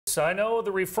I know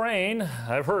the refrain.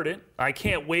 I've heard it. I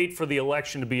can't wait for the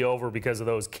election to be over because of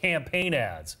those campaign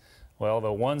ads. Well,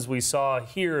 the ones we saw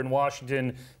here in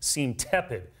Washington seem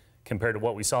tepid compared to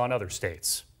what we saw in other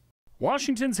states.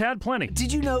 Washington's had plenty.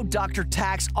 Did you know Dr.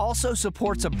 Tax also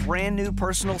supports a brand new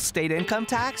personal state income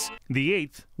tax? The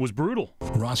 8th was brutal.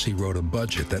 Rossi wrote a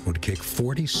budget that would kick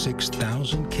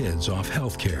 46,000 kids off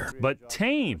health care. But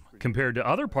tame compared to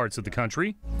other parts of the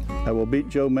country. I will beat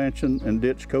Joe Manchin and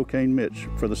ditch Cocaine Mitch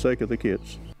for the sake of the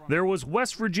kids. There was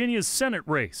West Virginia's Senate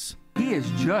race. He is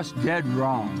just dead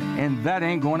wrong, and that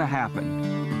ain't going to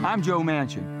happen. I'm Joe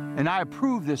Manchin, and I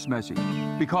approve this message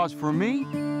because for me,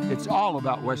 it's all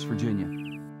about West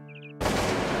Virginia.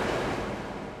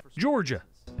 Georgia.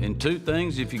 And two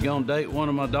things if you're gonna date one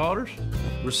of my daughters.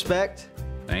 Respect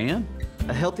And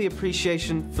a healthy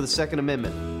appreciation for the Second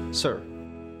Amendment, sir.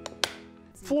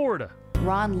 Florida.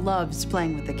 Ron loves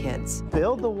playing with the kids.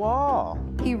 Build the wall.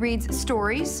 He reads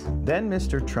stories. Then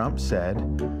Mr. Trump said,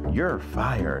 "You're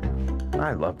fired."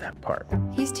 I love that part.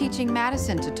 He's teaching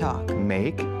Madison to talk.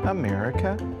 Make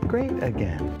America great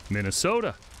again.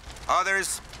 Minnesota.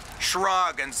 Others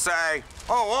shrug and say,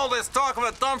 "Oh, all this talk of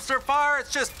a dumpster fire,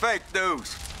 it's just fake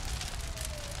news."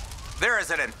 There is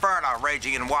an inferno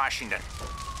raging in Washington.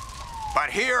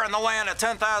 But here in the land of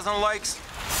 10,000 lakes,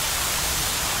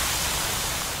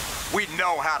 we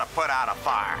know how to put out a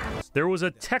fire. There was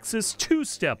a Texas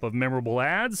two-step of memorable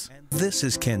ads. This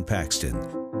is Ken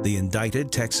Paxton, the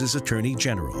indicted Texas Attorney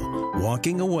General,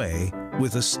 walking away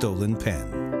with a stolen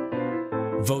pen.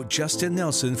 Vote Justin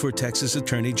Nelson for Texas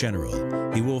Attorney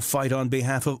General. He will fight on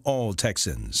behalf of all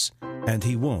Texans, and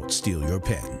he won't steal your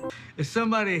pen. If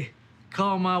somebody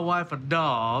called my wife a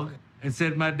dog and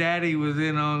said my daddy was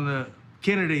in on the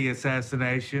Kennedy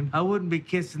assassination, I wouldn't be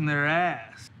kissing their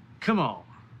ass. Come on,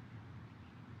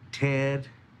 Ted.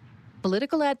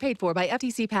 Political ad paid for by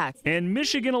FTC PAC. And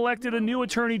Michigan elected a new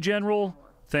attorney general,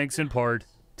 thanks in part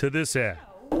to this ad.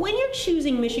 When you're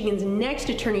choosing Michigan's next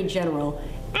attorney general,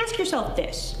 ask yourself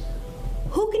this: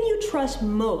 who can you trust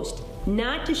most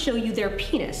not to show you their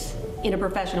penis in a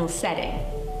professional setting?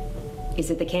 Is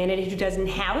it the candidate who doesn't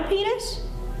have a penis?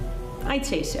 I'd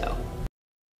say so.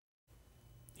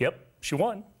 Yep, she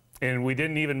won. And we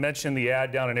didn't even mention the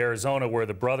ad down in Arizona where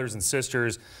the brothers and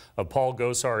sisters of Paul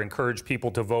Gosar encouraged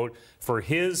people to vote for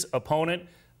his opponent.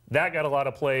 That got a lot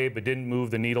of play, but didn't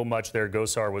move the needle much there.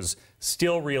 Gosar was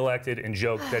still reelected and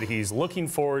joked that he's looking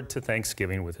forward to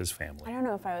Thanksgiving with his family. I don't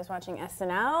know if I was watching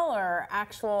SNL or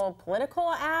actual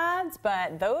political ads,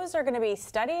 but those are going to be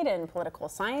studied in political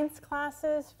science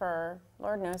classes for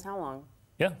Lord knows how long.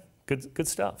 Yeah, good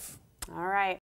stuff. All right.